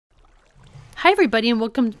Hi everybody and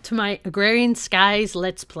welcome to my Agrarian Skies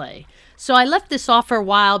Let's Play. So I left this off for a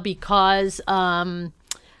while because I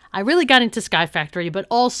really got into Sky Factory, but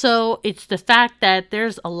also it's the fact that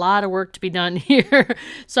there's a lot of work to be done here.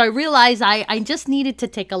 So I realized I just needed to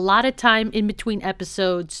take a lot of time in between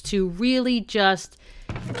episodes to really just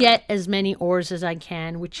get as many ores as I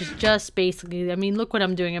can, which is just basically, I mean, look what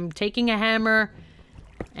I'm doing. I'm taking a hammer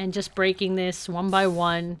and just breaking this one by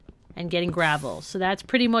one and getting gravel. So that's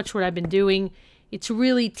pretty much what I've been doing. It's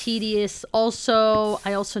really tedious. Also,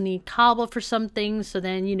 I also need cobble for some things, so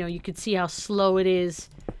then, you know, you could see how slow it is.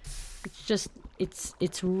 It's just,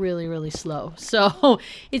 it's really, really slow. So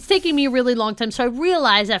it's taking me a really long time. So I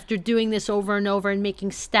realized after doing this over and over and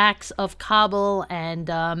making stacks of cobble and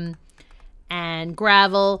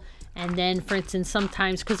gravel, and then, for instance,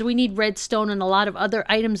 sometimes, because we need redstone and a lot of other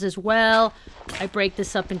items as well, I break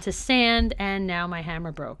this up into sand, and now my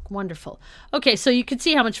hammer broke. Wonderful. Okay, so you can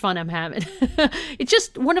see how much fun I'm having. It's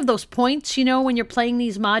just one of those points, you know, when you're playing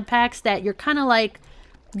these mod packs that you're kind of like,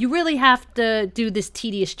 you really have to do this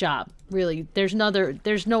tedious job. Really, there's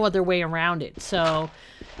no other way around it. So,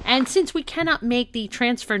 and since we cannot make the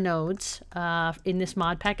transfer nodes in this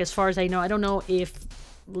mod pack, as far as I know, I don't know if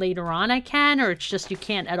later on I can, or it's just you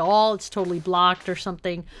can't at all, it's totally blocked or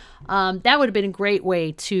something. That would have been a great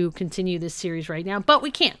way to continue this series right now, but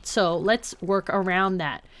we can't, so let's work around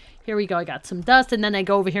that. Here we go. I got some dust, and then I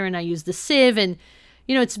go over here and I use the sieve, and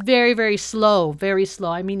you know, it's very, very slow, very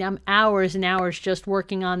slow. I mean, I'm hours and hours just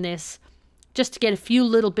working on this just to get a few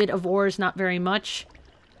little bit of ores, not very much.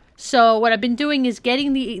 So what I've been doing is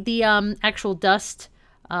getting the actual dust,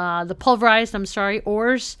 the pulverized,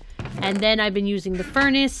 ores, and then I've been using the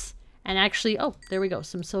furnace and actually, oh, there we go,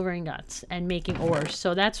 some silver ingots and making ores.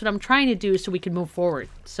 So that's what I'm trying to do so we can move forward.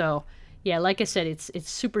 So yeah, like I said, it's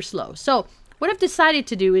super slow. So what I've decided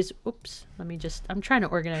to do is, oops, I'm trying to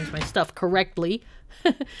organize my stuff correctly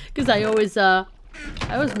because I always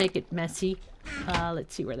make it messy.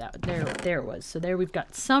 Let's see where there it was. So there we've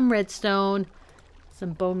got some redstone,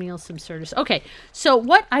 some bone meal, some certus. Okay, so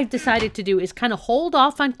what I've decided to do is kind of hold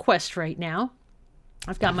off on quest right now.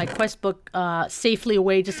 I've got my quest book safely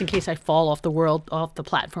away just in case I fall off the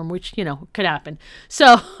platform, which, you know, could happen.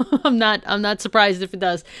 So I'm not surprised if it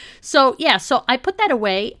does. So yeah, so I put that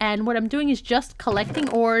away, and what I'm doing is just collecting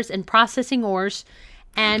ores and processing ores.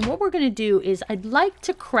 And what we're going to do is I'd like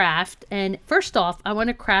to craft, and first off, I want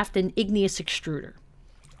to craft an igneous extruder.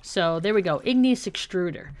 So there we go, igneous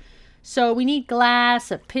extruder. So we need glass,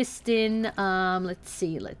 a piston, let's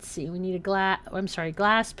see. We need a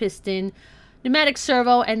glass piston, pneumatic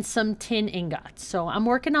servo, and some tin ingots. So I'm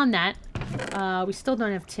working on that. We still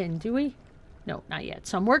don't have tin, do we? No, not yet.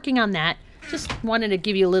 So I'm working on that. Just wanted to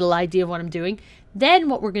give you a little idea of what I'm doing. Then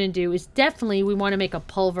what we're going to do is definitely we want to make a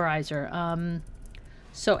pulverizer.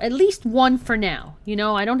 So at least one for now. You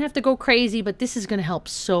know, I don't have to go crazy, but this is going to help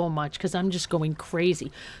so much because I'm just going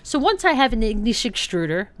crazy. So once I have an igneous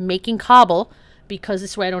extruder making cobble, because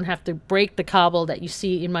this way I don't have to break the cobble that you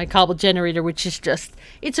see in my cobble generator, which is just,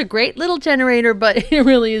 it's a great little generator, but it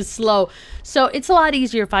really is slow. So it's a lot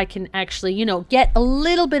easier if I can actually, you know, get a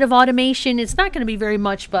little bit of automation. It's not going to be very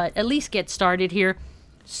much, but at least get started here.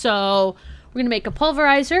 So we're going to make a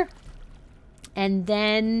pulverizer, and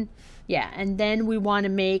then, yeah, and then we want to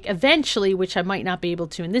make, eventually, which I might not be able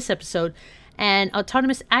to in this episode, an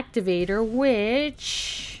autonomous activator,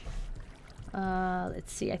 which...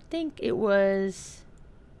 let's see, I think it was,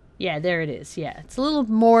 yeah, there it is. Yeah, it's a little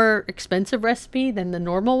more expensive recipe than the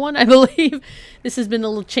normal one, I believe. This has been a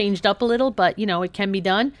little changed up a little, but you know, it can be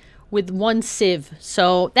done with one sieve.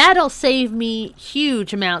 So that'll save me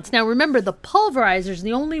huge amounts. Now remember, the pulverizer is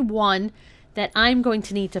the only one that I'm going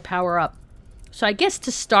to need to power up. So I guess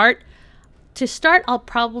to start, I'll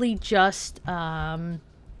probably just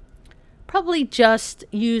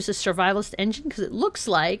use a survivalist engine, because it looks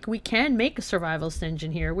like we can make a survivalist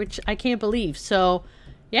engine here, which I can't believe. So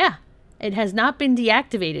yeah, it has not been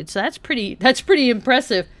deactivated, so that's pretty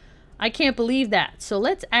impressive. I can't believe that. So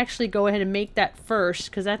let's actually go ahead and make that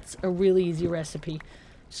first, because that's a really easy recipe.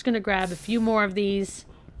 Just gonna grab a few more of these.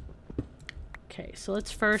 Okay, so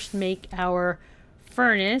let's first make our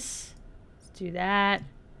furnace. Let's do that.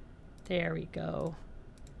 There we go.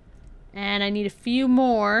 And I need a few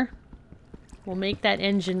more. We'll make that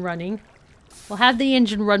engine running. We'll have the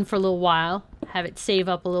engine run for a little while. Have it save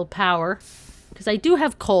up a little power. Because I do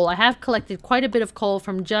have coal. I have collected quite a bit of coal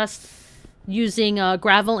from just using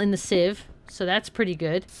gravel in the sieve. So that's pretty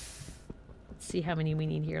good. Let's see how many we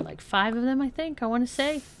need here. Like 5 of them, I think, I want to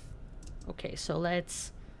say. Okay, so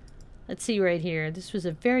let's see right here. This was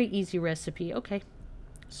a very easy recipe. Okay.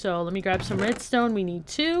 So let me grab some redstone. We need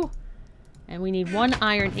 2. And we need 1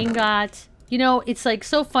 iron ingot. You know, it's like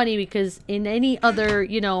so funny because in any other,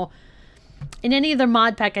 you know, in any other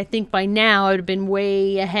mod pack, I think by now I would have been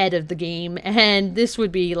way ahead of the game. And this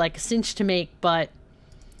would be like a cinch to make, but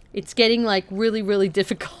it's getting like really, really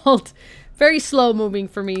difficult. Very slow moving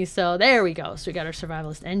for me. So there we go. So we got our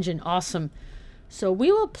survivalist engine. Awesome. So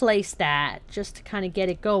we will place that just to kind of get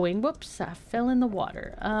it going. Whoops, I fell in the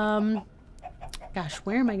water. Gosh,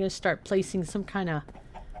 where am I going to start placing some kind of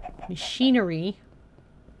machinery?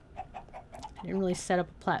 I didn't really set up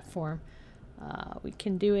a platform. We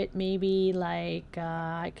can do it maybe like,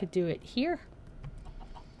 I could do it here.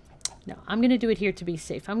 No, I'm going to do it here to be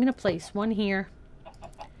safe. I'm going to place one here.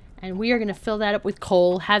 And we are going to fill that up with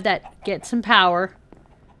coal. Have that get some power.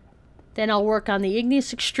 Then I'll work on the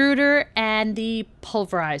igneous extruder and the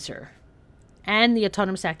pulverizer. And the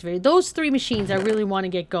autonomous activator. Those three machines I really want to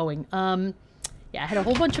get going. Yeah, I had a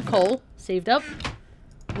whole bunch of coal saved up.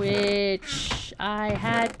 Which I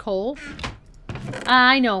had coal.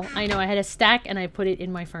 I know. I had a stack and I put it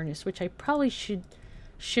in my furnace. Which I probably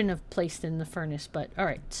shouldn't have placed in the furnace. But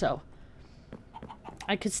alright, so.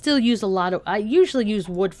 I could still use a lot of... I usually use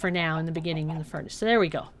wood for now in the beginning in the furnace. So there we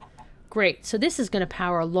go. Great. So this is going to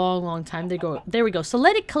power a long, long time. There we go. So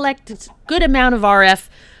let it collect its good amount of RF.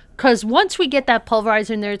 Because once we get that pulverizer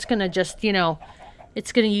in there, it's going to just, you know...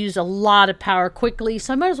 It's going to use a lot of power quickly.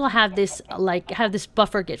 So I might as well have this, like, have this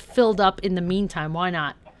buffer get filled up in the meantime. Why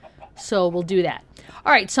not? So we'll do that.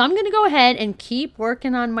 Alright, so I'm going to go ahead and keep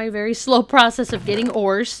working on my very slow process of getting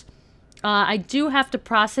ores. I do have to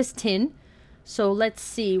process tin. So let's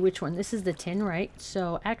see which one. This is the tin, right?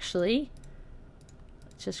 So actually,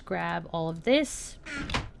 let's just grab all of this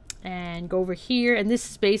and go over here. And this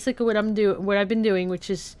is basically what I've been doing, which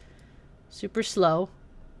is super slow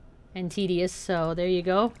and tedious. So there you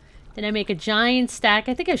go. Then I make a giant stack.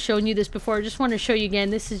 I think I've shown you this before. I just want to show you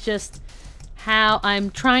again. This is just how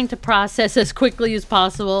I'm trying to process as quickly as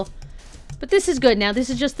possible. But this is good. Now, this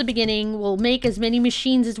is just the beginning. We'll make as many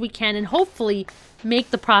machines as we can and hopefully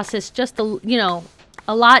make the process just, a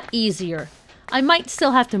lot easier. I might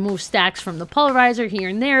still have to move stacks from the pulverizer here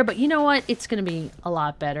and there, but you know what? It's going to be a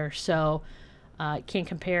lot better. So, can't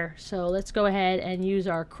compare. So, let's go ahead and use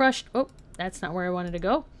our crushed... Oh, that's not where I wanted to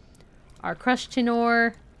go. Our crushed tin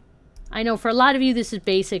ore. I know for a lot of you this is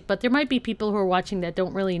basic, but there might be people who are watching that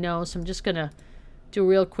don't really know. So, I'm just going to do a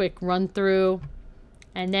real quick run through.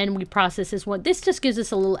 And then we process this one. This just gives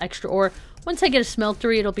us a little extra ore. Once I get a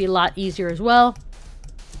smeltery, it'll be a lot easier as well.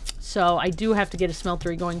 So I do have to get a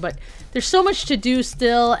smeltery going. But there's so much to do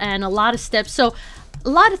still and a lot of steps. So a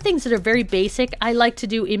lot of things that are very basic, I like to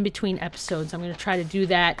do in between episodes. I'm going to try to do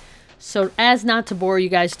that so as not to bore you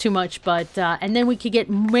guys too much. But and then we could get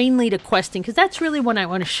mainly to questing. Because that's really what I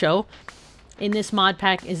want to show in this mod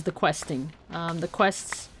pack is the questing. The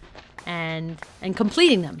quests and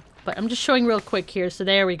completing them. But I'm just showing real quick here. So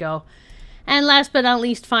there we go. And last but not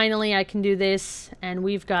least, finally, I can do this. And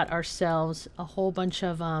we've got ourselves a whole bunch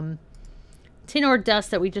of tin ore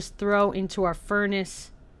dust that we just throw into our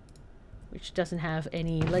furnace. Which doesn't have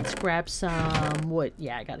any. Let's grab some wood.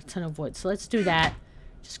 Yeah, I got a ton of wood. So let's do that.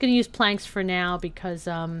 Just going to use planks for now because,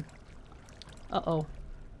 uh-oh.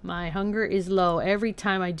 My hunger is low every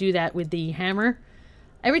time I do that with the hammer.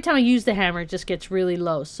 Every time I use the hammer, it just gets really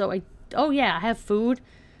low. So oh yeah, I have food.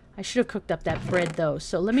 I should have cooked up that bread though.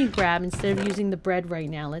 So let me grab, instead of using the bread right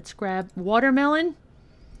now, let's grab watermelon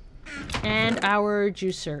and our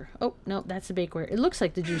juicer. Oh, no, that's the bakeware. It looks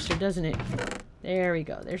like the juicer, doesn't it? There we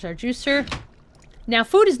go. There's our juicer. Now,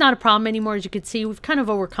 food is not a problem anymore, as you can see. We've kind of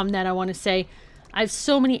overcome that, I want to say. I have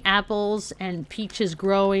so many apples and peaches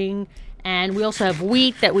growing. And we also have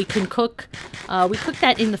wheat that we can cook. We cook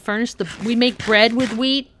that in the furnace. We make bread with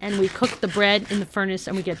wheat, and we cook the bread in the furnace,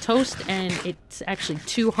 and we get toast, and it's actually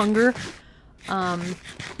two hunger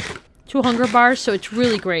bars, so it's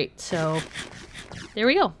really great. So there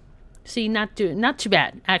we go. See, not too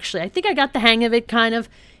bad, actually. I think I got the hang of it, kind of.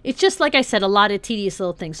 It's just, like I said, a lot of tedious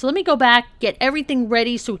little things. So let me go back, get everything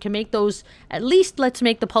ready so we can make those. At least let's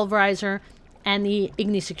make the pulverizer and the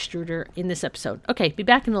igneous extruder in this episode. Okay, be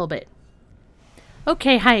back in a little bit.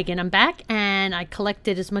 Okay, hi again. I'm back, and I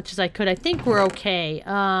collected as much as I could. I think we're okay.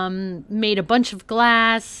 Made a bunch of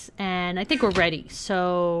glass, and I think we're ready.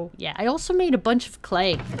 So, yeah, I also made a bunch of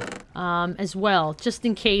clay as well, just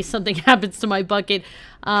in case something happens to my bucket.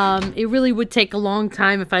 It really would take a long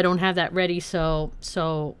time if I don't have that ready, so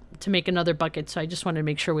to make another bucket. So I just wanted to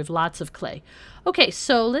make sure we have lots of clay. Okay,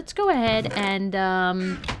 so let's go ahead and,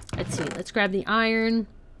 let's see. Let's grab the iron.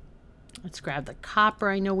 Let's grab the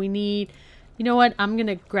copper I know we need. You know what? I'm going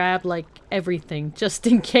to grab, like, everything just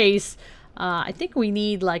in case. I think we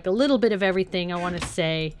need like a little bit of everything, I want to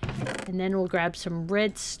say. And then we'll grab some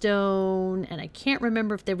redstone. And I can't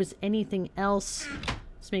remember if there was anything else.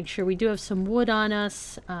 Let's make sure we do have some wood on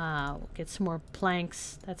us. We'll get some more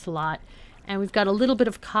planks. That's a lot. And we've got a little bit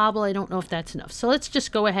of cobble. I don't know if that's enough. So let's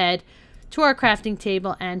just go ahead to our crafting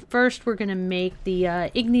table. And first we're going to make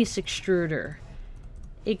the igneous extruder.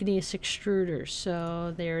 Igneous extruder.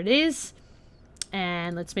 So there it is.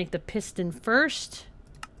 And let's make the piston first.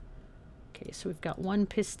 Okay, so we've got one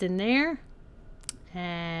piston there.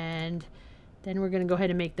 And then we're going to go ahead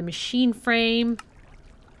and make the machine frame.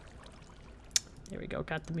 There we go,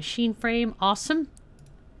 got the machine frame. Awesome.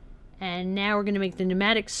 And now we're going to make the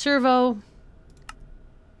pneumatic servo.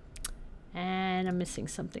 And I'm missing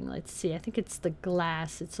something. Let's see. I think it's the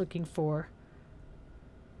glass it's looking for.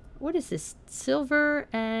 What is this? Silver.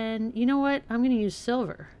 And you know what? I'm going to use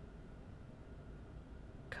silver.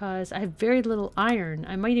 Because I have very little iron.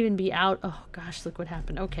 I might even be out. Oh gosh, look what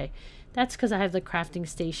happened. Okay. That's because I have the crafting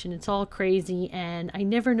station. It's all crazy and I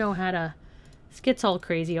never know how to... This gets all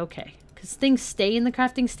crazy. Okay. Because things stay in the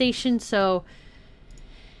crafting station, so...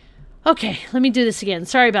 Okay, let me do this again.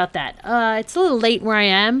 Sorry about that. It's a little late where I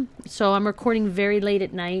am, so I'm recording very late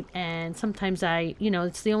at night, and sometimes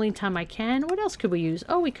it's the only time I can. What else could we use?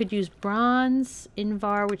 Oh, we could use bronze,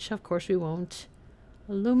 invar, which of course we won't.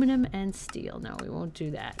 Aluminum and steel. No, we won't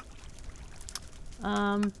do that.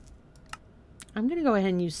 I'm going to go ahead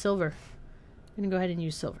and use silver.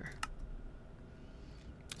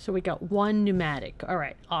 So we got one pneumatic. All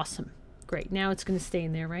right, awesome. Great. Now it's going to stay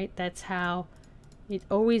in there, right? That's how it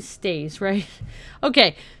always stays, right?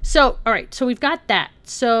 Okay, so, all right, so we've got that.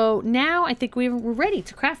 So now I think we're ready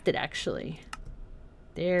to craft it, actually.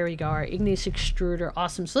 There we go, our igneous extruder.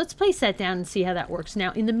 Awesome. So let's place that down and see how that works.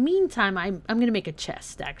 Now, in the meantime, I'm going to make a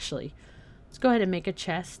chest, actually. Let's go ahead and make a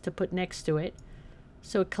chest to put next to it.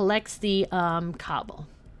 So it collects the cobble.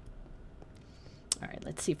 All right,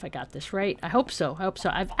 let's see if I got this right. I hope so.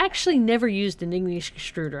 I've actually never used an igneous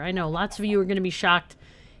extruder. I know lots of you are going to be shocked.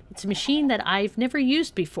 It's a machine that I've never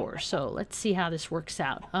used before. So let's see how this works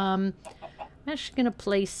out. I'm actually going to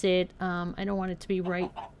place it. I don't want it to be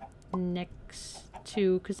right next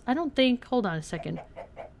to... Because I don't think... Hold on a second.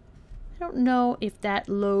 I don't know if that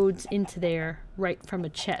loads into there right from a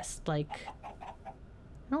chest. Like, I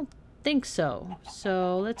don't think so.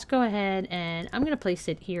 So let's go ahead and I'm going to place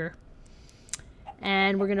it here.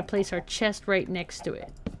 And we're going to place our chest right next to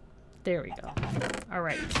it. There we go. All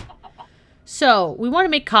right. So we want to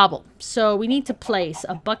make cobble. So we need to place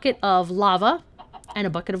a bucket of lava and a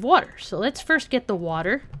bucket of water. So let's first get the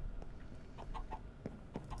water.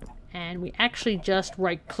 And we actually just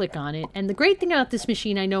right click on it. And the great thing about this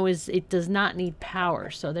machine I know is it does not need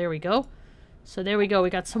power. So there we go. So there we go.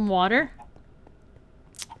 We got some water.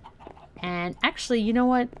 And actually, you know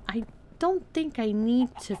what? I don't think I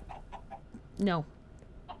need to... No.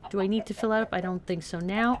 Do I need to fill it up? I don't think so.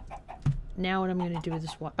 Now what I'm going to do with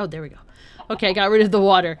this water... Oh, there we go. Okay, I got rid of the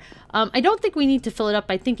water. I don't think we need to fill it up.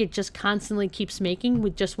 I think it just constantly keeps making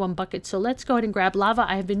with just one bucket. So let's go ahead and grab lava.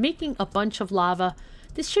 I have been making a bunch of lava.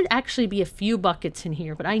 This should actually be a few buckets in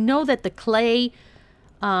here. But I know that the clay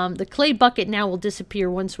bucket now will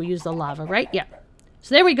disappear once we use the lava, right? Yeah.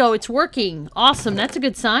 So there we go. It's working. Awesome. That's a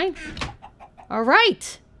good sign. All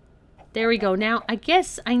right. There we go. Now, I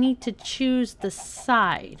guess I need to choose the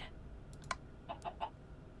side.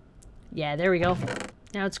 Yeah, there we go.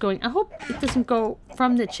 Now it's going... I hope it doesn't go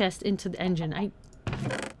from the chest into the engine. I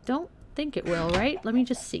don't think it will, right? Let me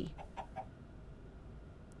just see.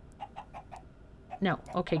 No.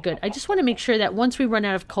 Okay, good. I just want to make sure that once we run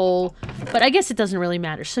out of coal... But I guess it doesn't really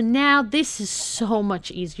matter. So now this is so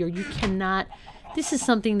much easier. You cannot... This is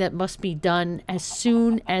something that must be done as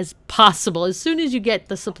soon as possible. As soon as you get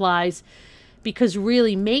the supplies. Because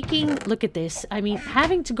really making... Look at this. I mean,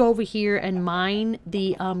 having to go over here and mine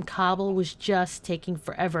the cobble was just taking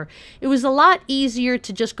forever. It was a lot easier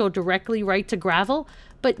to just go directly right to gravel.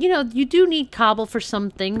 But, you know, you do need cobble for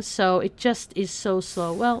some things. So it just is so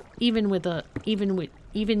slow. Well, even with the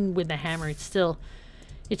hammer, it's still...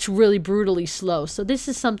 It's really brutally slow. So this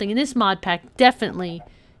is something... In this mod pack, definitely...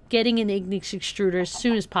 Getting an igneous extruder as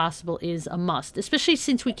soon as possible is a must, especially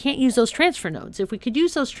since we can't use those transfer nodes. If we could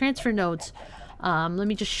use those transfer nodes, let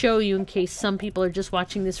me just show you in case some people are just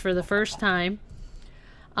watching this for the first time.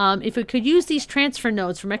 If we could use these transfer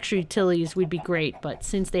nodes from extra utilities, we'd be great. But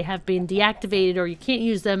since they have been deactivated or you can't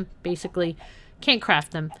use them, basically can't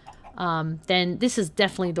craft them, then this is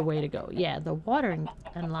definitely the way to go. Yeah, the water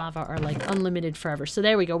and lava are like unlimited forever. So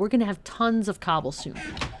there we go. We're going to have tons of cobble soon.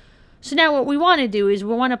 So now what we want to do is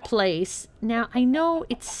we want to place, now I know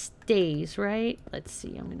it stays, right? Let's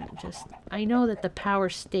see, I'm going to just, I know that the power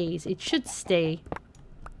stays. It should stay.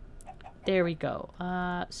 There we go.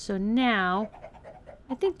 So now,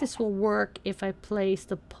 I think this will work if I place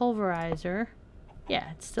the pulverizer.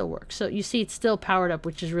 Yeah, it still works. So you see it's still powered up,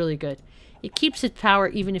 which is really good. It keeps its power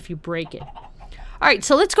even if you break it. All right,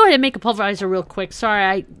 so let's go ahead and make a pulverizer real quick. Sorry,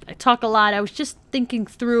 I talk a lot. I was just thinking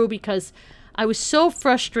through because I was so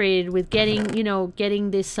frustrated with getting, you know,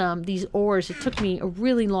 getting this these ores. It took me a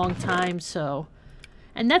really long time, so.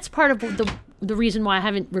 And that's part of the reason why I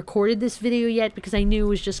haven't recorded this video yet, because I knew it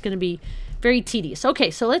was just going to be very tedious.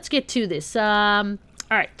 Okay, so let's get to this. All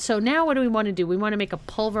right, so now what do we want to do? We want to make a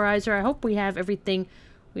pulverizer. I hope we have everything.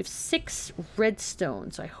 We have 6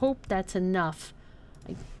 redstone, so I hope that's enough.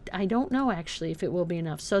 I don't know, actually, if it will be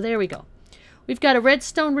enough. So there we go. We've got a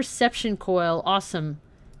redstone reception coil. Awesome.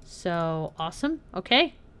 So, awesome.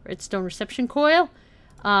 Okay. Redstone reception coil.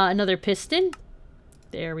 Another piston.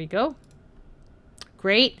 There we go.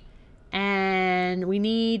 Great. And we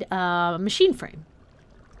need a machine frame.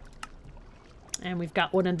 And we've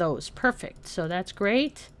got one of those. Perfect. So that's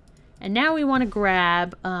great. And now we want to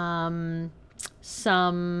grab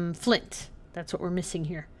some flint. That's what we're missing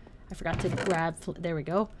here. I forgot to grab flint. There we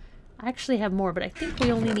go. I actually have more, but I think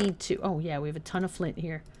we only need 2. Oh, yeah, we have a ton of flint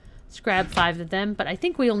here. Let's grab 5 of them, but I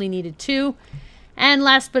think we only needed 2. And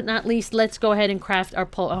last but not least, let's go ahead and craft our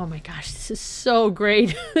pole. Oh my gosh, this is so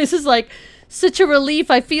great. This is like such a relief.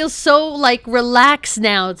 I feel so like relaxed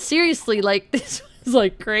now. Seriously, like this was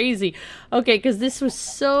like crazy. Okay, because this was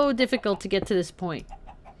so difficult to get to this point.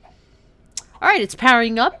 All right, it's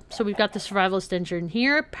powering up. So we've got the survivalist engine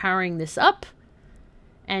here powering this up.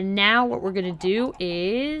 And now what we're going to do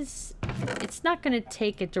is, it's not going to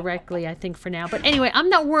take it directly, I think, for now. But anyway, I'm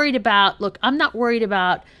not worried about, look, I'm not worried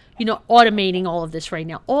about, you know, automating all of this right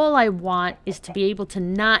now. All I want is to be able to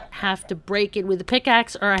not have to break it with a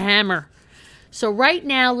pickaxe or a hammer. So right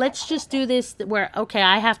now, let's just do this where, okay,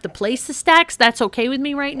 I have to place the stacks. That's okay with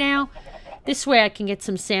me right now. This way I can get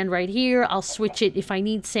some sand right here. I'll switch it. If I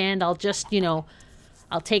need sand, I'll just, you know,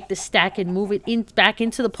 I'll take this stack and move it back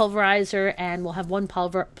into the pulverizer, and we'll have one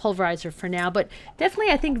pulverizer for now. But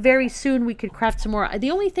definitely, I think very soon we could craft some more.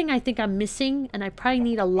 The only thing I think I'm missing, and I probably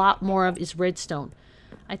need a lot more of, is redstone.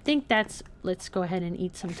 I think that's... Let's go ahead and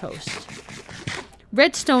eat some toast.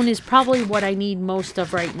 Redstone is probably what I need most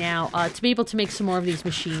of right now to be able to make some more of these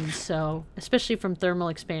machines. So, especially from thermal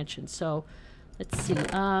expansion. So, let's see.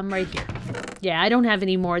 Right here. Yeah, I don't have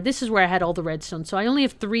any more. This is where I had all the redstone. So I only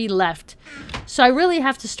have 3 left. So I really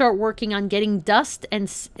have to start working on getting dust and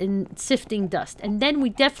sifting dust. And then we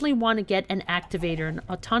definitely want to get an activator, an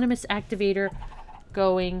autonomous activator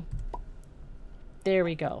going. There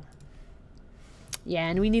we go. Yeah,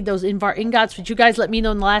 and we need those Invar ingots, which you guys let me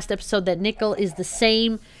know in the last episode that nickel is the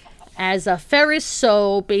same as a ferrous,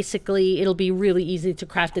 so basically it'll be really easy to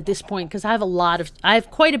craft at this point because I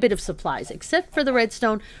have quite a bit of supplies. Except for the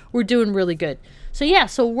redstone, we're doing really good. So yeah,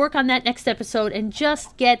 so work on that next episode and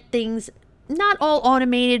just get things not all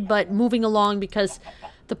automated, but moving along, because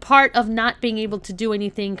the part of not being able to do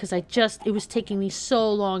anything, because it was taking me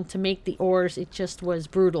so long to make the ores, it just was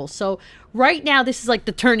brutal. So right now, this is like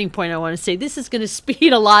the turning point, I want to say. This is going to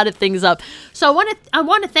speed a lot of things up. So I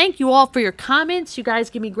want to thank you all for your comments. You guys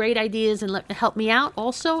give me great ideas and help me out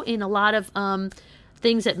also in a lot of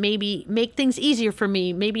things that maybe make things easier for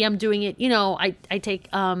me. Maybe I'm doing it, you know,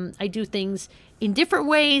 I do things in different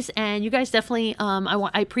ways, and you guys definitely, I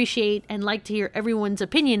appreciate and like to hear everyone's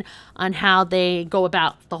opinion on how they go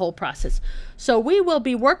about the whole process. So we will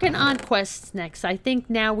be working on quests next. I think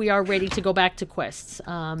now we are ready to go back to quests.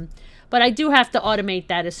 But I do have to automate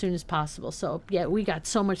that as soon as possible. So yeah, we got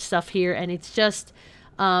so much stuff here, and it's just,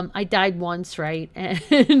 I died once, right?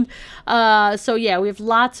 And so yeah, we have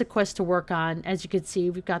lots of quests to work on. As you can see,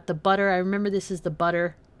 we've got the butter. I remember this is the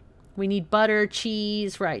butter. We need butter,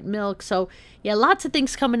 cheese, right, milk. So, yeah, lots of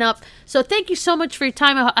things coming up. So, thank you so much for your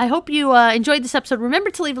time. I hope you enjoyed this episode. Remember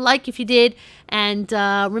to leave a like if you did. And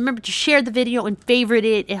remember to share the video and favorite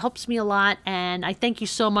it. It helps me a lot. And I thank you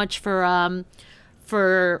so much for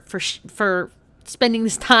spending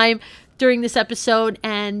this time during this episode.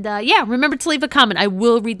 And, yeah, remember to leave a comment. I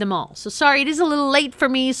will read them all. So, sorry, it is a little late for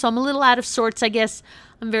me. So, I'm a little out of sorts, I guess.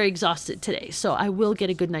 I'm very exhausted today. So, I will get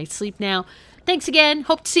a good night's sleep now. Thanks again.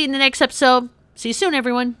 Hope to see you in the next episode. See you soon,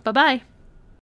 everyone. Bye-bye.